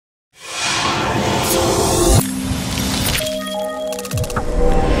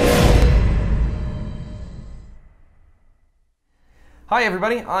Hi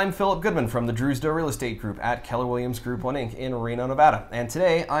everybody, I'm Phillip Goodman from the Trulie Real Estate Group at Keller Williams Group 1 Inc. in Reno, Nevada. And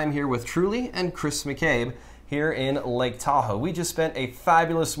today I'm here with Trulie and Chris McCabe here in Lake Tahoe. We just spent a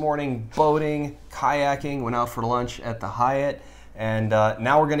fabulous morning boating, kayaking, went out for lunch at the Hyatt, and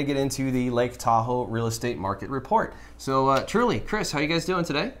now we're going to get into the Lake Tahoe real estate market report. So Trulie, Chris, how you guys doing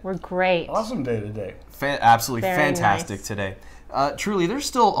today? We're great. Awesome day today. Absolutely Very fantastic nice. today. Trulie, there's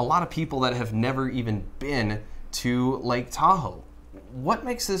still a lot of people that have never even been to Lake Tahoe. What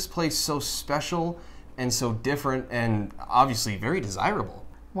makes this place so special and so different and obviously very desirable?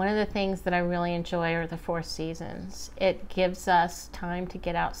 One of the things that I really enjoy are the 4 seasons. It gives us time to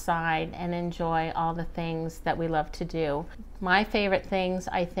get outside and enjoy all the things that we love to do. My favorite things,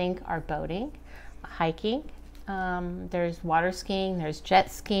 I think, are boating, hiking, there's water skiing, there's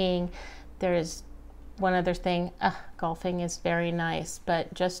jet skiing, there's one other thing, golfing is very nice,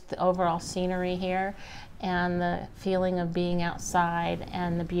 but just the overall scenery here and the feeling of being outside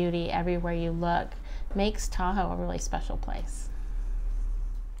and the beauty everywhere you look makes Tahoe a really special place.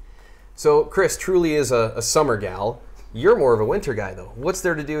 So Chris, Trulie is a summer gal. You're more of a winter guy though. What's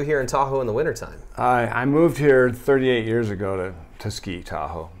there to do here in Tahoe in the wintertime? I moved here 38 years ago to ski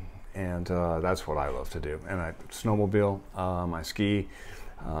Tahoe, and that's what I love to do. And I snowmobile, I ski.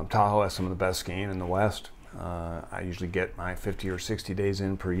 Tahoe has some of the best skiing in the West. I usually get my 50 or 60 days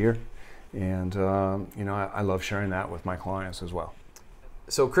in per year. And you know, I love sharing that with my clients as well.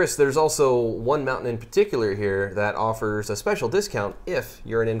 So Chris, there's also one mountain in particular here that offers a special discount if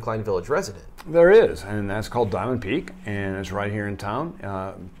you're an Incline Village resident. There is, and that's called Diamond Peak, and it's right here in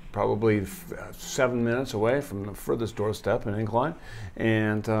town, probably 7 minutes away from the furthest doorstep in Incline.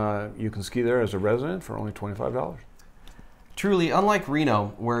 And you can ski there as a resident for only $25. Trulie, unlike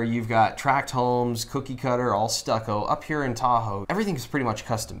Reno, where you've got tract homes, cookie cutter, all stucco, up here in Tahoe, everything's pretty much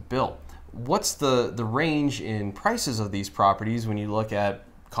custom built. What's the range in prices of these properties when you look at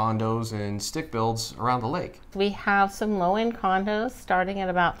condos and stick builds around the lake? We have some low-end condos starting at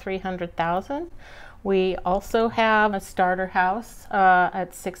about $300,000. We also have a starter house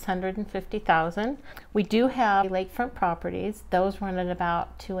at $650,000. We do have lakefront properties. Those run at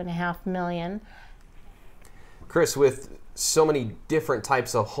about $2.5 million. Chris, with so many different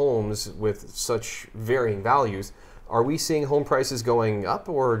types of homes with such varying values, are we seeing home prices going up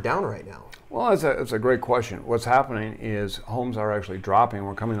or down right now? Well, it's a great question. What's happening is homes are actually dropping.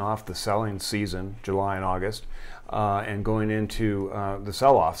 We're coming off the selling season, July and August, and going into the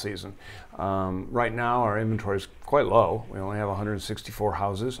sell-off season. Right now, our inventory is quite low. We only have 164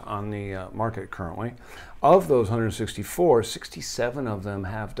 houses on the market currently. Of those 164, 67 of them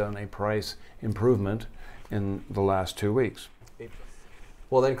have done a price improvement in the last 2 weeks.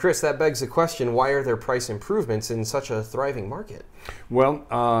 Well then, Chris, that begs the question, why are there price improvements in such a thriving market? Well,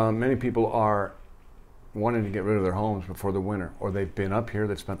 many people are wanting to get rid of their homes before the winter, or they've been up here,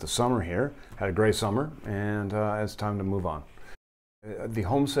 they've spent the summer here, had a great summer, and it's time to move on. The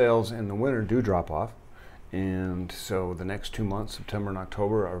home sales in the winter do drop off, and so the next 2 months, September and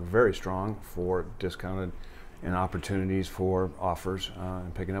October, are very strong for discounted and opportunities for offers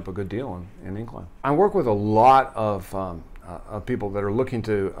and picking up a good deal in Incline. I work with a lot of people that are looking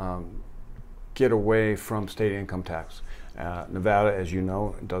to get away from state income tax. Nevada, as you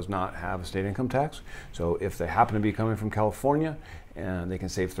know, does not have a state income tax. So if they happen to be coming from California, and they can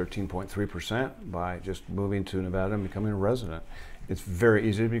save 13.3% by just moving to Nevada and becoming a resident. It's very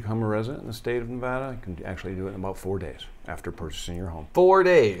easy to become a resident in the state of Nevada. You can actually do it in about 4 days after purchasing your home. 4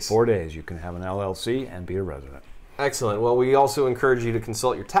 days? 4 days. You can have an LLC and be a resident. Excellent. Well, we also encourage you to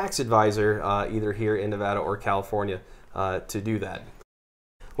consult your tax advisor, either here in Nevada or California, to do that.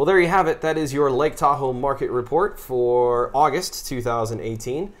 Well, there you have it. That is your Lake Tahoe market report for August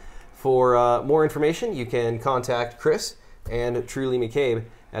 2018. For more information, you can contact Chris and Trulie McCabe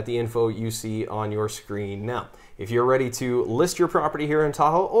at the info you see on your screen now. If you're ready to list your property here in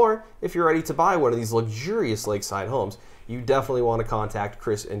Tahoe, or if you're ready to buy one of these luxurious lakeside homes, you definitely want to contact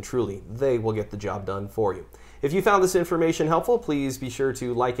Chris and Trulie. They will get the job done for you. If you found this information helpful, please be sure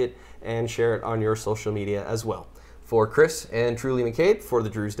to like it and share it on your social media as well. For Chris and Trulie McCabe, for the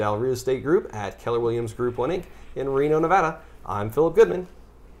Trulie Real Estate Group at Keller Williams Group 1 Inc. in Reno, Nevada, I'm Phillip Goodman.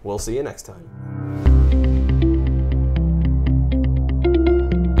 We'll see you next time.